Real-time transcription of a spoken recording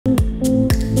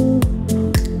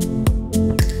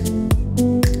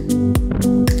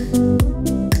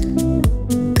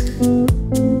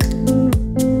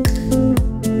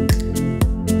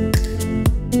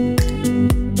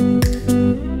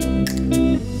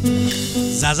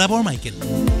যাযাবৰ Michael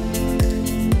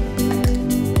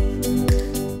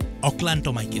অক্লান্ত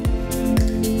Michael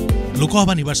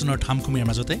Lok Sabha নিৰ্বাচনৰ ধামখুমীয়াৰ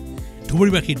মাজতে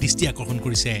ধুবুৰীবাসীৰ দৃষ্টি আকৰ্ষণ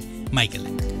কৰিছে মাইকেলে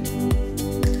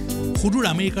সুদূৰ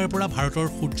আমেৰিকাৰ পৰা ভাৰতৰ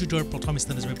সূৰ্যোদয়ৰ প্ৰথম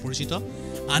স্থান হিচাপে পৰিচিত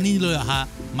আনিনীলৈ অহা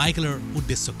মাইকেলৰ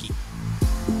উদ্দেশ্য কি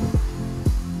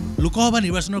লোকসভা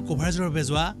নিৰ্বাচনৰ কভাৰেজৰ বাবে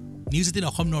যোৱা নিউজ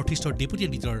 18 অসম নৰ্থ ইষ্টৰ ডেপুটি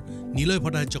এডিটৰ নিলয়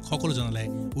ভট্টাচাৰ্যক সকলো জনালে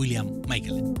উইলিয়াম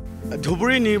মাইকেলে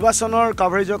ধুবুৰী নিৰ্বাচনৰ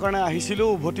কভাৰেজৰ কাৰণে আহিছিলোঁ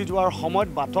উভতি যোৱাৰ সময়ত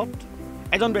বাটত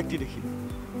এজন ব্যক্তি দেখিলোঁ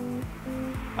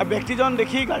আৰু ব্যক্তিজন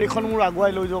দেখি গাড়ীখন মোৰ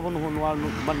আগুৱাই লৈ যাব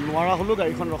নোৱাৰা হ'লোঁ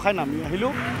গাড়ীখন ৰখাই নামি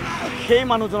আহিলোঁ সেই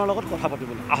মানুহজনৰ লগত কথা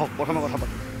পাতিবলৈ আহক প্ৰথমে কথা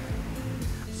পাতিম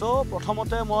চ'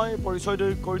 প্ৰথমতে মই পৰিচয়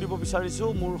কৰি দিব বিচাৰিছোঁ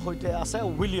মোৰ সৈতে আছে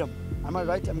William am I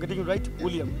right I'm getting it right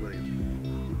William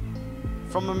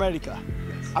from America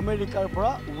আমেৰিকাৰ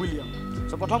পৰা উইলিয়াম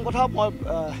চ' প্ৰথম কথা মই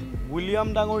উইলিয়াম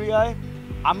ডাঙৰীয়াই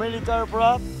আমেৰিকাৰ পৰা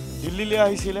দিল্লীলৈ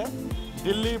আহিছিলে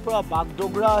দিল্লীৰ পৰা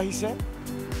বাগডোগৰা আহিছে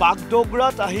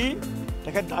বাগডোগৰাত আহি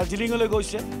তেখেত দাৰ্জিলিঙলৈ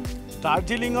গৈছে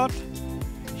দাৰ্জিলিঙত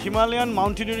হিমালয়ান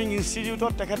মাউণ্টেইনিয়াৰিং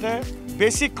ইনষ্টিটিউটত তেখেতে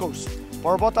বেছিক কোৰ্ছ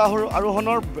পৰ্বত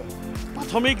আৰোহণৰ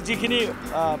প্ৰাথমিক যিখিনি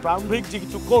প্ৰাৰম্ভিক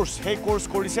যিটো কোৰ্ছ সেই কোৰ্ছ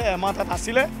কৰিছে এমাহ তাত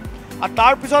আছিলে আৰু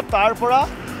তাৰপিছত তাৰ পৰা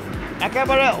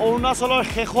একেবাৰে অৰুণাচলৰ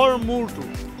শেষৰ মূৰটো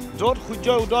য'ত সূৰ্য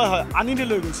উদয় হয়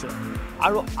আনিনীলৈ গৈছে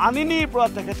আৰু আনিনীৰ পৰা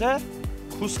তেখেতে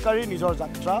খোজকাঢ়ি নিজৰ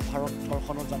যাত্ৰা ভাৰত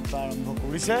দৰ্শনৰ যাত্ৰা আৰম্ভ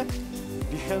কৰিছে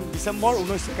December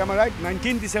 19 am I right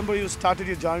 19 December you started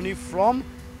your journey from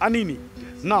Anini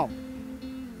now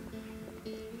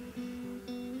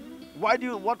why do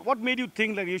you what made you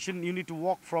think that you need to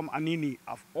walk from Anini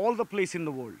of all the place in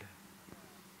the world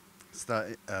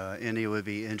Anini would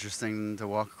be interesting to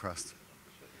walk across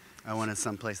I wanted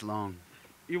someplace long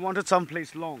you wanted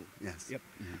someplace long yes yep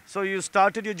so you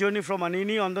started your journey from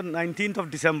Anini on the 19th of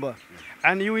December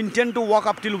and you intend to walk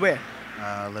up till where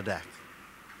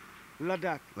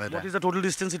Ladakh. What is the total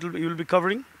distance you will be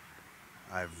covering?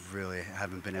 I really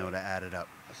haven't been able to add it up.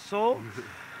 So,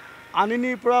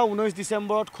 Aninir পৰা 19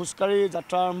 ডিসেম্বৰত খুস্কাৰি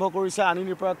যাত্ৰা আৰম্ভ কৰিছে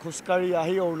আনিনীৰ পৰা খুস্কাৰি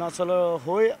আহি অৰুণাচলৰ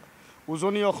হৈ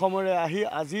উজনি অসমৰে আহি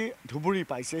আজি ধুবুৰী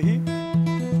পাইছেহি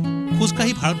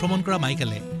খুস্কাৰি ভাৰত ভ্ৰমণ কৰা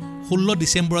মাইকেলে 16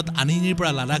 ডিসেম্বৰত আনিনীৰ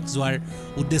পৰা লাডাখ যোৱাৰ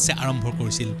উদ্দেশ্যে আৰম্ভ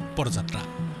কৰিছিল পদযাত্ৰা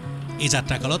এই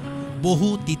যাত্ৰাকালত বহু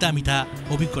তিতা মিঠা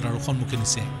অভিজ্ঞতাৰ সন্মুখীন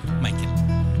হৈছে মাইকেল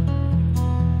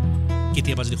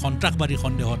কেতিয়াবা যদি সন্ত্ৰাসবাদীৰ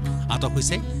সন্দেহত আটক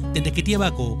হৈছে তেন্তে কেতিয়াবা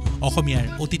আকৌ অসমীয়াৰ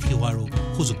অতিথি হোৱাৰো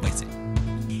সুযোগ পাইছে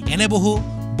এনে বহু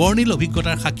বৰ্ণিল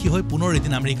অভিজ্ঞতাৰ সাক্ষী হৈ পুনৰ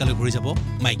এদিন আমেৰিকালৈ ঘূৰি যাব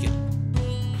Michael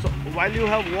So while you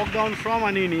have walked down from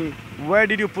Anini where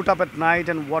did you put up at night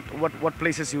and what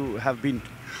places you have been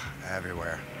to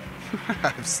everywhere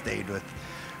I've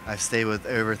stayed with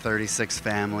over 36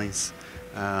 families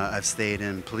I've stayed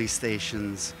in police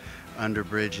stations under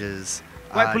bridges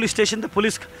why police station the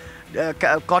police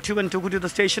caught you and took you to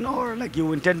the station or like you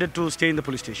intended to stay in the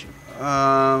police station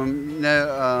no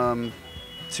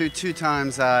two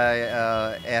times I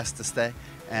asked to stay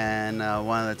and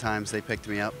one of the times they picked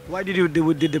me up why did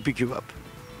they pick you up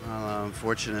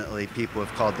unfortunately people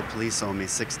have called the police on me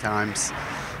 6 times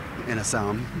in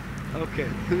Assam okay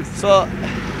so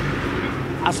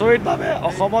asoriত ভাবে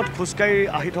অসমত খুস্কাই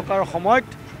আহি থকাৰ সময়ত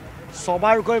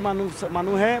সবাৰকৈ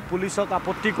মানুহে পুলিচক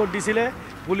আপত্তি কৰি দিছিলে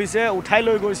পুলিচে উঠাই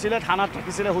লৈ গৈছিলে থানাত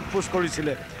ৰাখিছিলে হুটপুছ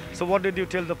কৰিছিলে so what did you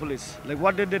tell the police like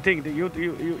what did they think you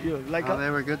like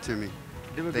they were good to me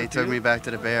they took me back to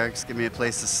the barracks give me a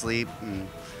place to sleep and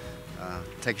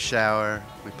take a shower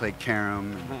we played carom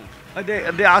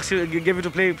they asked you gave you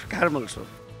to play carom also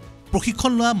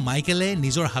প্ৰশিক্ষণ লোৱা মাইকেলে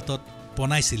নিজৰ হাতত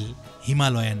বনাইছিল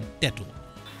Himalayan tattoo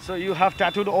so you have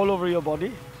tattooed all over your body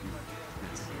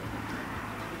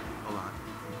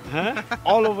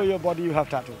all over your body you have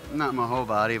tattoo not my whole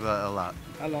body but a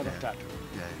lot of tattoo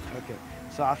yeah okay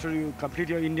so after you complete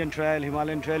your Indian trail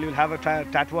Himalayan trail you'll have a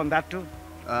tattoo on that too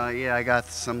yeah I got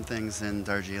some things in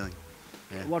Darjeeling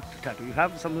what tattoo you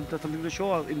have something to show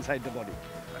inside the body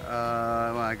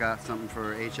well I got something for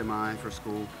HMI for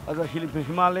school the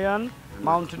Himalayan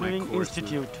Mountaineering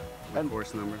Institute and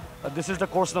course number this is the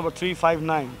course number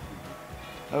 359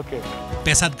 okay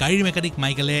পেছাত গাড়ীৰ mechanic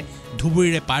মাইকেলে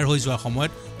ধুবুৰীৰে পাৰ হৈ যোৱা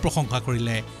সময়ত প্ৰশংসা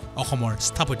কৰিলে অসমৰ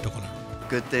স্থাপত্যকলা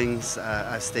good things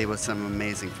I've stayed with some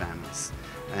amazing families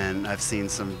and I've seen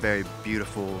some very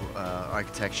beautiful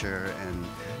architecture and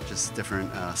just different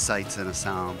sites in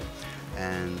Assam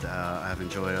and I've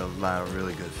enjoyed a lot of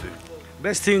really good food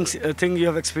best thing you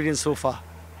have experienced so far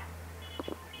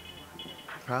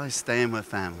probably staying with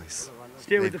families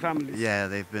with the families yeah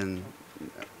they've been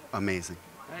amazing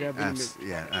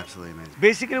yeah absolutely amazing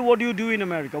basically what do you do in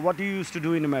America what do you used to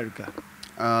do in America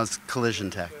it's collision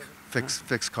tech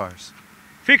fix cars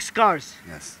Fix cars.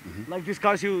 Yes. Like these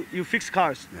cars, you fix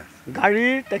cars. Yes.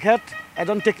 Gari tekhet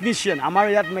edon technician. Amar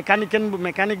yat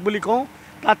mechanic boli ko.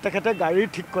 Tat tekhete gari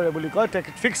thik kore boli ko.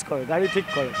 Fix kore. Gari thik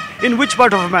kore. In which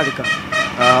part of America?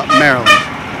 Maryland.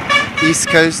 East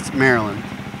Coast, Maryland.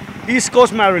 East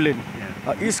Coast, Maryland.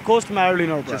 Yeah. East Coast,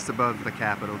 Maryland. Or Just above the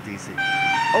capital, DC.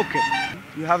 Okay.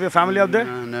 You have your family up there?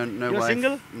 No You're wife.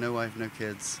 single? No wife, no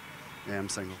kids. Yeah, I'm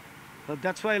single. So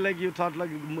that's why like you thought like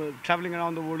traveling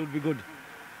around the world would be good.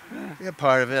 Yeah,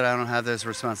 part of it. I don't have those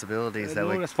responsibilities that No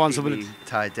would responsibility. keep me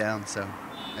tied down. So,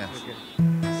 yes.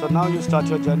 Okay. So now you start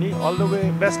your journey. All the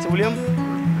way best, William.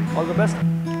 All the best.